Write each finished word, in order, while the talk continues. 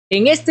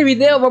En este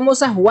video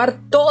vamos a jugar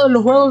todos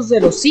los juegos de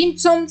los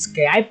Simpsons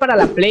que hay para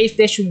la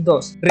PlayStation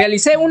 2.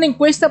 Realicé una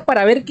encuesta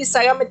para ver qué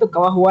saga me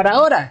tocaba jugar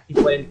ahora, y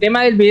por el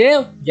tema del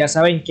video ya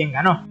saben quién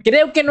ganó.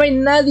 Creo que no hay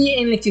nadie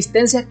en la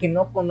existencia que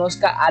no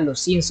conozca a los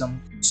Simpsons.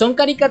 Son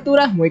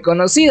caricaturas muy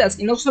conocidas,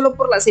 y no solo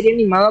por la serie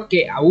animada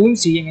que aún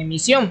sigue en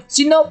emisión,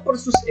 sino por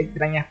sus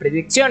extrañas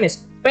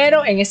predicciones.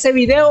 Pero en este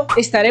video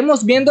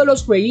estaremos viendo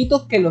los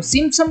jueguitos que los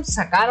Simpsons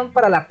sacaron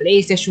para la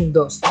PlayStation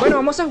 2. Bueno,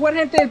 vamos a jugar,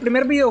 gente, el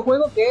primer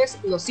videojuego, que es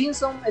los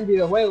Simpsons, el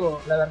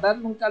videojuego. La verdad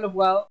nunca lo he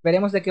jugado,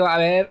 veremos de qué va. A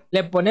ver,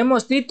 le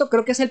ponemos Tito,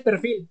 creo que es el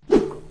perfil.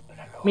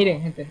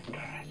 Miren, gente.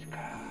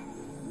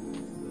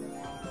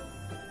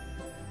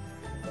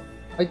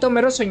 Ahorita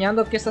Homero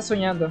soñando, ¿qué está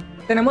soñando?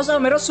 Tenemos a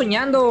Homero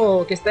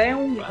soñando que está en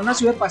una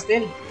ciudad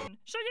pastel.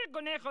 Soy el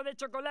conejo de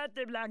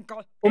chocolate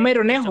blanco.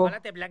 Homero Nejo.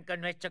 Chocolate blanco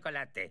no es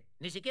chocolate,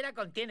 ni siquiera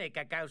contiene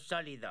cacao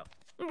sólido.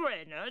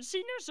 Bueno, si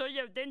no soy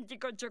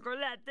auténtico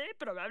chocolate,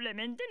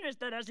 probablemente no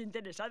estarás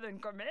interesado en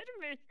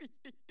comerme.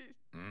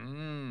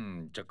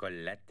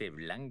 Chocolate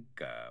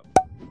blanco.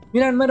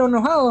 Mira el Homero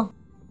enojado.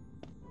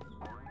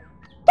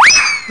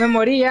 Me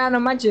morí ya, no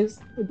manches.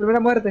 Mi primera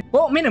muerte.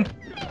 Oh, miren.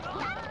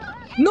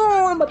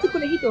 No, maté un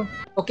conejito.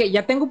 Ok,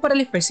 ya tengo para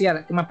el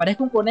especial. Que me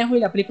aparezca un conejo y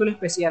le aplico el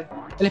especial.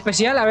 El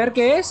especial, a ver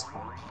qué es.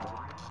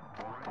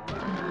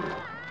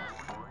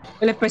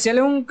 El especial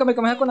es un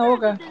Kamehameha con la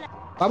boca.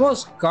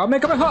 Vamos,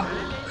 Kamehameha.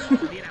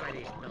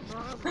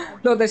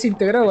 Los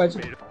desintegró, guacho.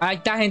 Ahí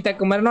está, gente, a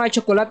comernos de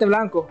chocolate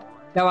blanco.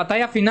 La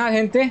batalla final,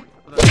 gente.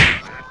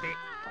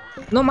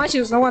 No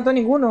manches, no aguantó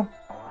ninguno.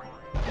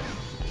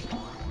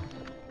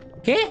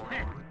 ¿Qué?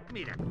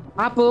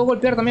 Ah, puedo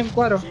golpear también un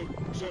cuadro.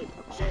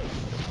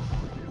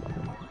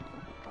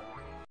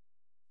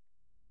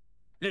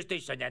 No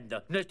estoy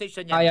soñando, no estoy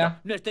soñando,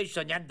 no estoy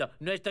soñando,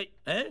 no estoy...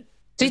 ¿Eh?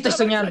 Sí, estoy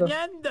soñando.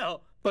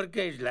 ¿Por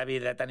qué es la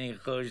vida tan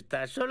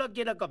injusta? Solo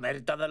quiero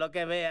comer todo lo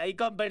que vea y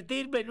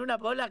convertirme en una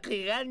bola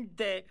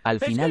gigante. Al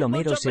final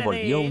Homero se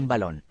volvió un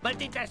balón.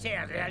 ¡Maldita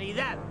sea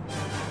realidad!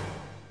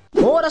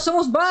 Ahora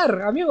somos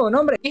Bar, amigo,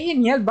 no, hombre. Qué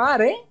genial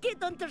Bar, ¿eh? ¡Qué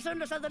tontos son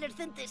los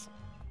adolescentes!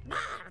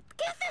 Bart,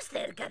 ¿qué haces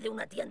cerca de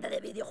una tienda de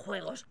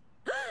videojuegos?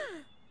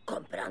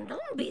 ¿Comprando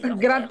un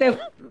videojuego?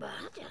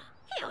 Vaya,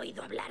 he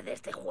oído hablar de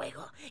este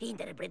juego.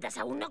 Interpretas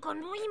a uno con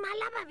muy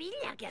mala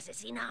babilla que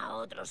asesina a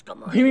otros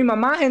como... Y mi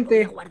mamá, gente.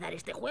 Voy a guardar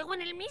este juego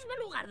en el mismo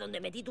lugar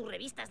donde metí tus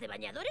revistas de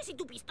bañadores y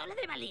tu pistola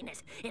de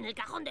balines. En el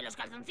cajón de los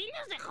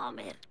calzoncillos de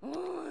Homer.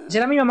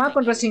 Será mi mamá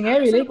con Resident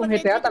Evil y con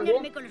GTA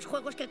también. Con los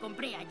juegos que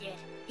compré ayer.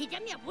 Y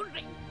ya me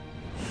aburren.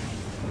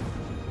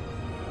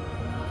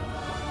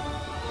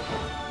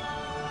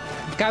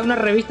 Cae una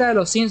revista de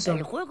los Simpsons.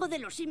 El juego de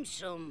los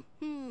Simpsons.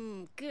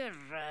 Qué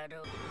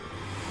raro.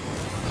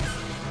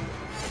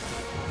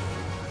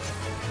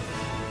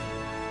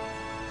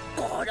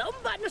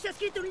 ¡Caramba! ¿No se ha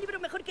escrito un libro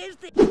mejor que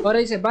este? Ahora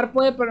dice, Bar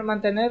puede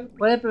planear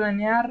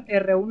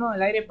R1 en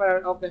el aire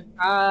para... Ok.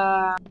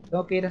 Ah,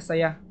 tengo que ir hasta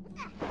allá.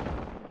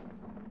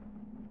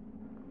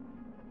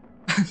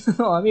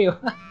 No, amigo.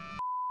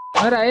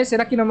 Ahora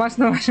será que nomás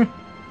no...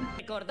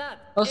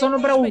 ¿O son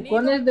los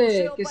bravucones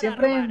de que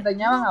siempre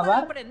dañaban a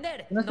Bar?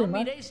 No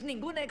miréis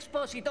ningún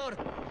expositor.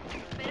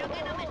 Espero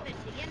que no me estés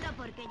siguiendo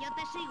porque yo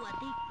te sigo a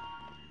ti.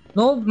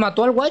 No,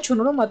 mató al guacho,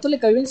 no lo mató, le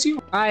cayó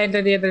encima. Ah,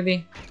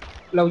 entendí.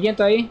 Lo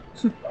ahuyento ahí.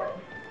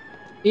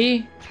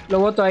 Y lo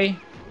boto ahí.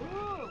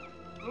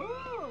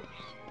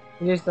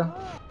 Y listo.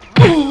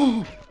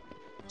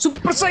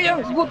 ¡Super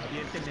Saiyan!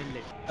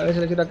 A ver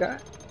si le quito acá.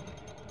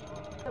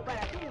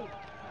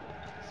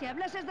 Si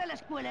hablases de la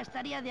escuela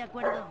estaría de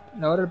acuerdo.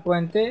 Ahora el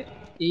puente.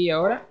 Y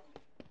ahora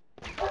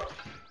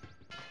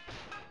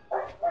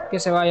que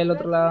se vaya al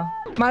otro lado.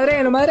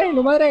 ¡Madrelo!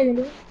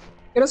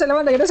 Que no se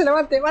levante,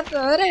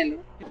 madrelo.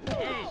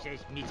 Ese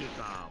es mi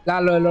chico.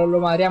 Lo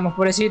madreamos,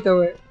 pobrecito,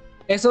 güey.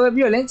 Eso es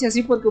violencia,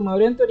 sí, porque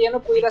Mario en teoría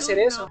no pudiera hacer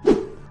eso.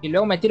 Y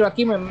luego me tiro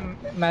aquí, me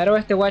madreo a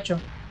este guacho.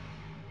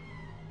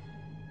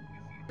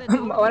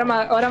 ahora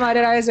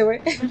madrera a ese, güey.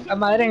 A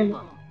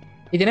madrenlo.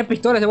 Y tiene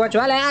pistola ese guacho.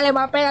 Dale,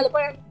 pégale,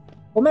 pues.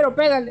 Homero,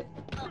 pégale.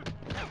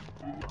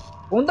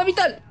 Punta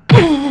vital.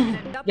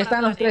 Ya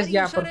están los tres,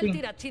 ya, por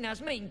fin.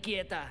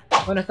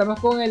 Bueno, estamos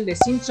con el de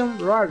Simpson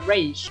Road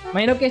Rage.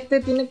 Imagino que este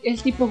es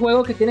el tipo de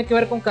juego que tiene que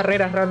ver con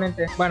carreras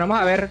realmente. Bueno,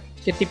 vamos a ver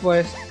qué tipo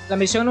es. La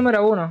misión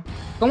número 1.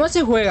 ¿Cómo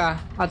se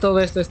juega a todo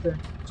esto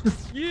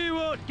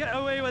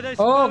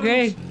Oh, ok.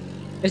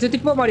 ¿Este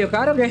tipo Mario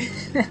Kart o qué?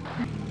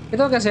 ¿Qué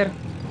tengo que hacer?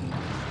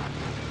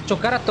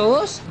 ¿Chocar a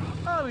todos?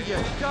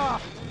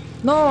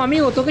 No,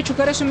 amigo, tengo que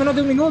chocar eso en menos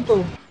de un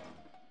minuto.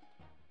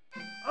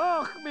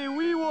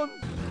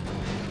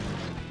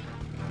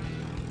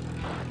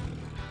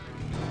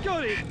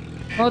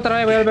 Otra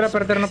vez voy a volver a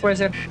perder, no puede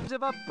ser.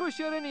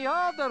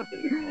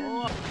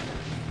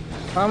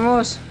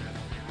 Vamos.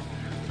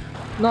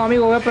 No,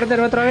 amigo, voy a perder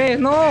otra vez.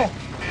 ¡No! ¡No!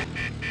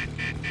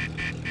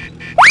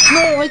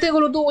 Ahí tengo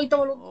los dos, ahí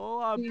estamos los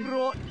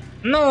dos.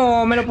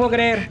 No, me lo puedo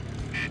creer.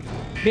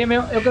 Bien,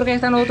 yo creo que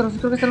están los otros.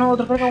 Creo que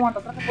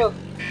aguanto, creo que puedo.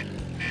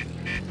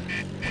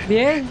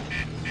 Bien.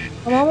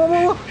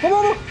 Vamos.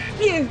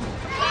 Bien.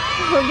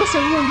 2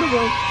 segundos,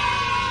 güey.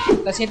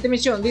 La siguiente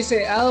misión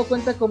dice: ha dado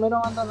cuenta que Homero ha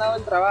abandonado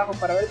el trabajo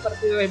para ver el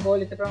partido de béisbol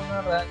y este programa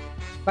es verdad.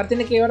 Bart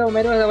tiene que llevar a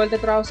Homero de vuelta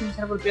al trabajo sin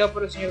ser golpeado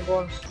por el señor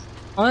Burns.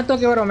 ¿A dónde tengo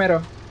que llevar a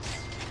Homero?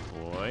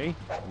 Boy,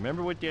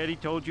 remember what Daddy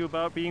told you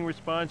about being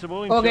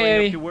responsible and Okay,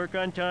 showing up to work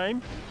on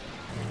time?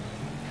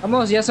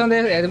 Vamos, ya son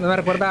de... me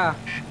recuerda...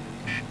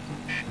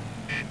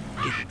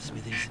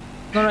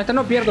 No, esta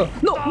no pierdo.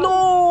 ¡No!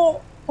 ¡No!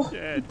 Oh,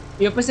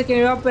 yo pensé que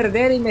me iba a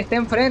perder y me está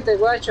enfrente,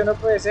 guacho, no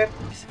puede ser.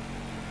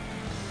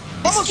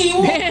 ¡Vamos!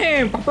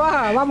 ¡Bien,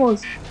 papá!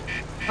 ¡Vamos!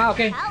 Ah, ok.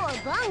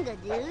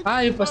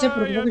 Ay, pasé,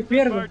 pero como que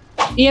pierdo.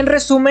 Y en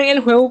resumen, el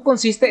juego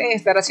consiste en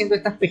estar haciendo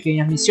estas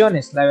pequeñas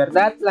misiones. La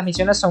verdad, las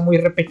misiones son muy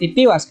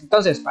repetitivas.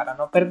 Entonces, para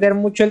no perder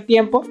mucho el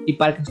tiempo y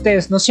para que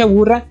ustedes no se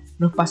aburran,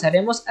 nos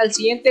pasaremos al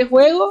siguiente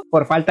juego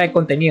por falta de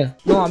contenido.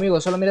 No,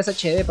 amigos, solo miras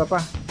HD,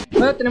 papá.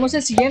 Bueno, tenemos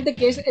el siguiente,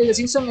 que es el de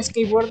Simpson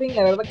Skateboarding.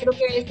 La verdad creo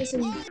que este es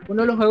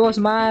uno de los juegos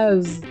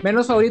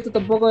menos favoritos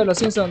tampoco de los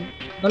Simpsons.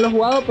 No lo he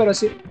jugado, pero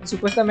sí,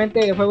 supuestamente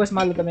el juego es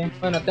malo también.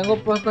 Bueno, tengo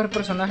pocos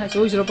personajes.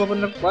 Uy, solo puedo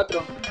poner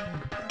 4.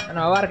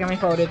 Bueno, abarca mi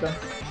favorito.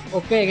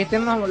 Ok, aquí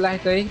tenemos las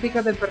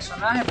estadísticas del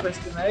personaje, pues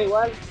que me da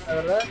igual, la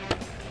verdad.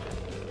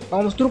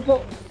 Vamos,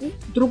 truco.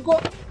 Truco.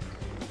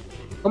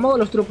 ¿Cómo hago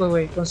los trucos,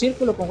 güey? ¿Con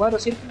círculo, con cuadro,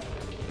 círculo?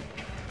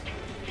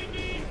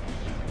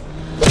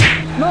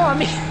 No, a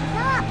mí.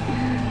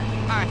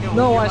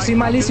 No, así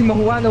malísimo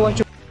jugando,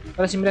 guacho.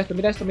 Ahora sí, mira esto,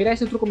 mira esto, mira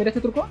este truco, mira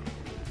este truco.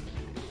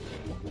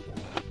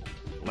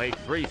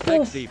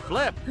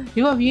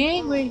 Iba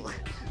bien, güey.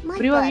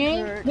 Pero iba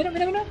bien. Mira,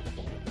 mira, mira.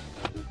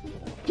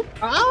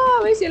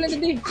 Ah, ves, ya lo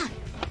entendí.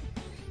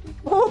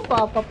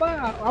 Opa,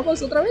 papá,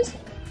 vamos otra vez.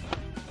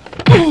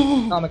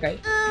 No, me caí.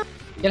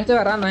 Ya la estoy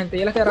agarrando, gente,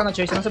 ya la estoy agarrando,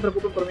 chavos, no se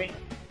preocupen por mí.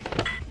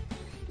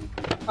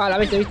 Ah, la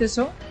viste, ¿viste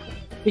eso?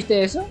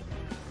 ¿Viste eso?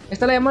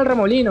 Esta la llamo el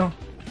remolino.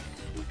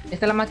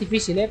 Esta es la más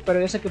difícil, pero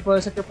yo sé que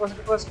puedo, sé que puedo, sé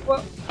que puedo, sé que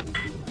puedo.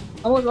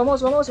 Vamos,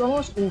 vamos, vamos,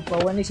 vamos. Ufa,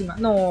 buenísima.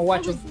 No,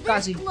 guacho,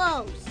 casi.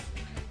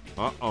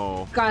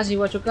 Casi,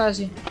 guacho,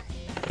 casi.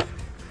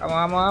 Vamos,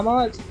 vamos,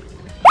 vamos.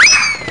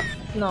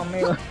 No,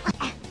 amigo.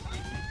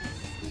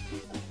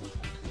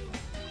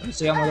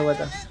 Sigamos de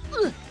vuelta.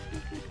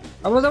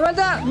 ¡Vamos de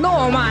vuelta!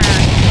 ¡No, man!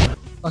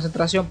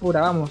 Concentración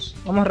pura, vamos.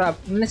 Vamos rap.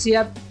 No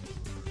necesidad.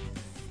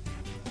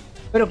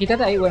 Pero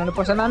quítate ahí, bueno, no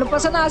pasa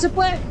nada, se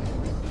puede.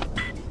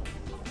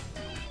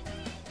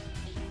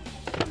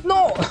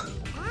 ¡No!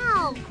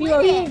 Iba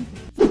bien.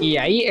 Y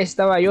ahí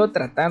estaba yo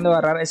tratando de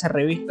agarrar esa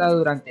revista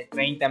durante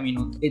 30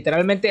 minutos.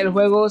 Literalmente el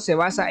juego se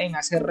basa en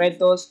hacer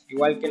retos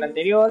igual que el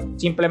anterior,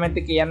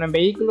 simplemente que ya no en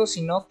vehículos,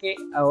 sino que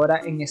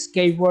ahora en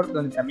skateboard,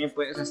 donde también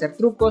puedes hacer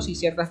trucos y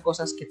ciertas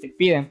cosas que te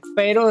piden.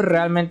 Pero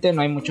realmente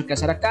no hay mucho que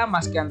hacer acá,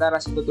 más que andar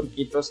haciendo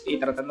truquitos y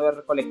tratando de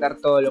recolectar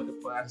todo lo que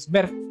puedas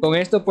ver. Con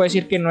esto puedo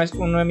decir que no es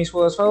uno de mis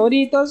juegos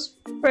favoritos,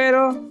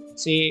 pero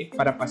sí,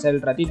 para pasar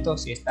el ratito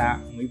sí está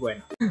muy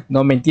bueno.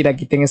 No, mentira,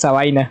 quiten esa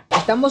vaina.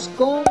 Estamos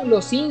con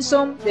los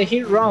Simpsons de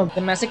Hit Round.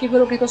 Me hace que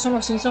creo que estos son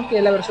los Simpsons que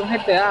es la versión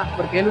GTA,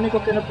 porque es el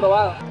único que no he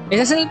probado.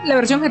 Esa es la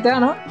versión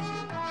GTA, ¿no?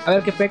 A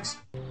ver qué pex.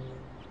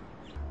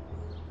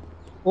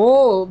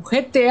 Oh,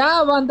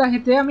 GTA, banda,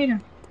 GTA,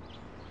 mira.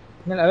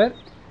 Mira, a ver.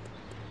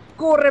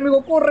 Corre,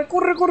 amigo, corre,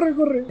 corre, corre,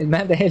 corre. El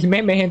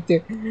meme,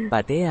 gente.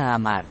 Patea a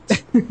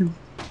March.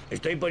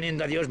 Estoy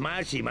poniendo a Dios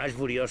más y más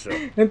furioso.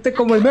 Gente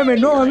como el meme,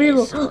 no,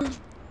 amigo.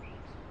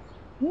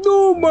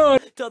 No, man.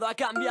 Todo ha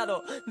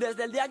cambiado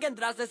desde el día que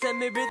entraste en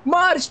mi vida.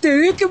 March, te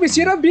dije que me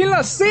hicieras bien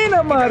la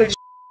cena, March.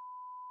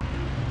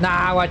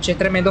 Nah, guache,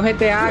 tremendo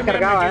GTA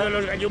cargaba,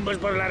 los gallumbos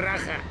por la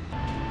raja.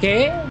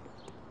 ¿Qué?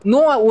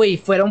 No, güey,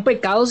 fuera un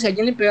pecado si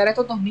alguien le pegara a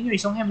estos dos niños y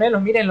son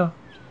gemelos, mírenlo.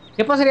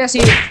 ¿Qué pasaría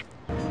si?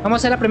 Vamos a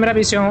hacer la primera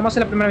misión, vamos a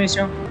hacer la primera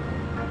misión.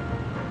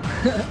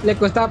 Le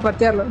costaba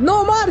patearlo.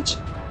 ¡No, March!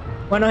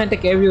 Bueno, gente,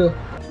 que he viudo.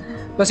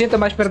 Lo siento,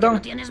 March, perdón.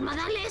 ¿No tienes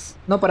modales?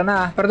 No, para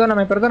nada.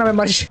 Perdóname, perdóname,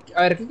 March.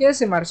 A ver, ¿qué quiere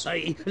decir, March?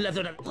 Ay, la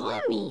zona...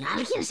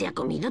 Alguien se ha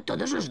comido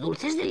todos los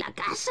dulces de la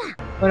casa.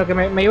 Bueno, que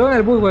me llevo en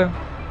el bus, güey.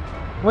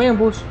 Voy en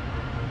bus.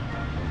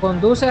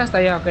 Conduce hasta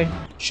allá, ok.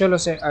 Yo lo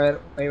sé. A ver,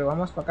 okay,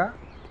 vamos para acá.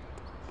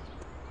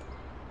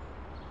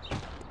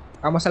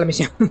 Vamos a la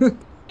misión.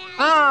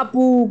 Ah,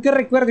 qué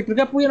recuerdo. Creo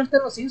que Apu ya no está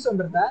en los Simpsons,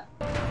 ¿verdad?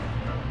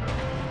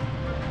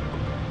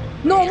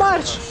 ¡No,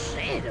 March!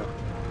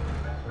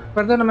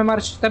 Perdóname,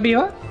 March. ¿Estás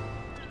viva?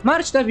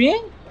 March, ¿estás bien?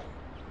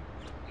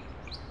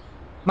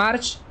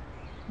 March.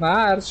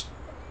 March.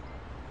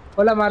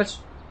 Hola, March.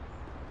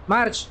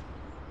 March.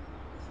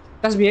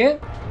 ¿Estás bien?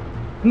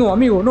 No,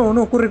 amigo, no,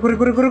 no. Corre, corre,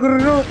 corre, corre,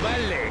 corre, no.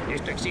 Vale,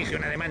 esto exige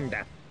una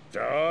demanda.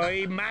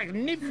 Soy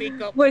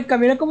magnífico. Güey,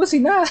 camina como si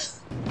nada.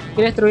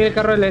 Quiere destruir el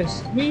carro de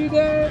Les.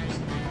 Mire.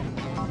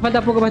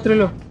 Falta poco para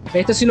destruirlo.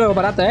 Esto sí lo veo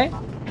barata, ¿eh?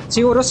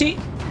 ¿Seguro sí?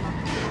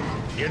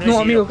 No,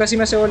 amigo, casi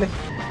me hace goles.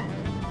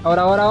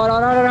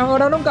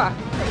 Ahora, nunca.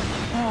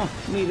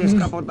 Oh, mi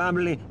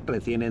descapotable,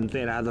 recién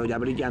encerado y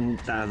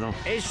abrillantado.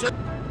 Eso.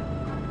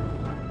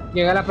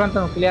 Llega a la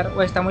planta nuclear.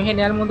 Uy, está muy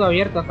genial el mundo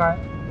abierto acá.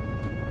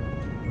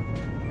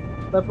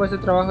 Fue puesto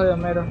el trabajo de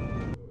Homero.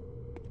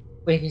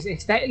 Pues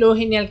está lo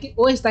genial que.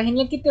 Oh, está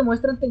genial que te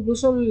muestran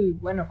incluso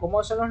bueno,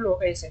 cómo son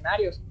los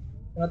escenarios.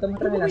 No te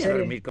muestran en la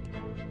serie. ¿Tengo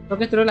que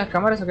destruir las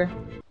cámaras o qué?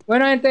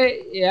 Bueno,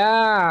 gente,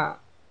 ya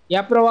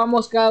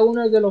probamos cada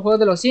uno de los juegos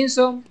de los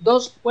Simpsons.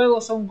 2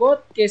 juegos son God,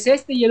 que es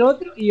este y el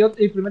otro. Y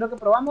el primero que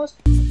probamos.